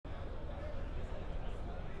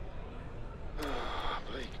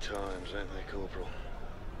times, ain't they, Corporal?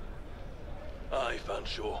 Aye,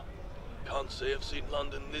 Fanshawe. Can't say I've seen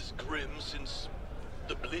London this grim since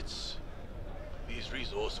the Blitz. These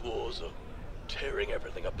resource wars are tearing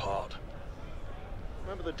everything apart.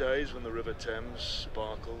 Remember the days when the River Thames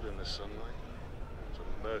sparkled in the sunlight? It was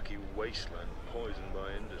a murky wasteland poisoned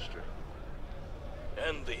by industry.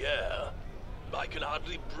 And the air. I can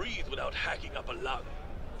hardly breathe without hacking up a lung.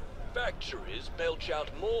 Factories belch out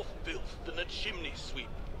more filth than a chimney sweep.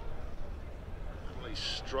 Families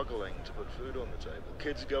struggling to put food on the table.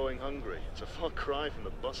 Kids going hungry. It's a far cry from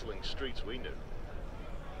the bustling streets we knew.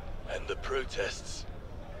 And the protests.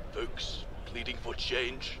 Folks pleading for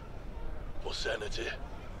change. For sanity.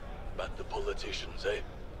 But the politicians, eh?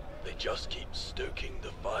 They just keep stoking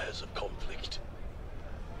the fires of conflict.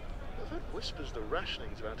 I've heard whispers the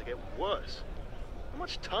rationing's about to get worse. How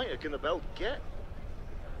much tighter can the belt get?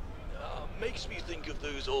 Makes me think of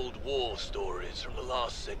those old war stories from the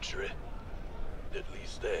last century. At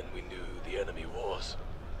least then we knew the enemy was.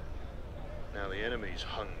 Now the enemy's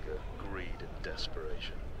hunger, greed, and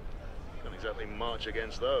desperation. Can't exactly march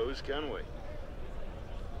against those, can we?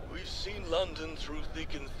 We've seen London through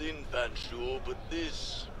thick and thin, Fanshawe, but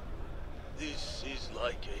this is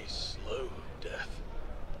like a slow death.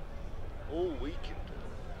 All we can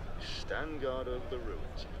do is stand guard over the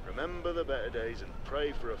ruins, remember the better days, and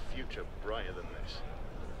pray for a future brighter than this.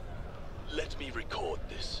 Let me record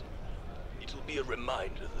this. It'll be a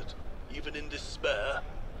reminder that, even in despair,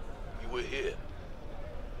 we were here.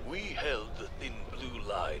 We held the thin blue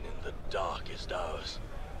line in the darkest hours.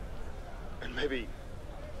 And maybe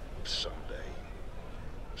someday,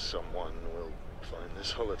 someone will find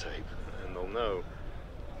this holotape, and they'll know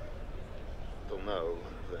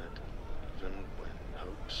that even when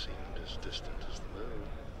hope seemed as distant as the moon,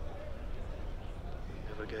 we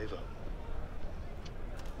never gave up.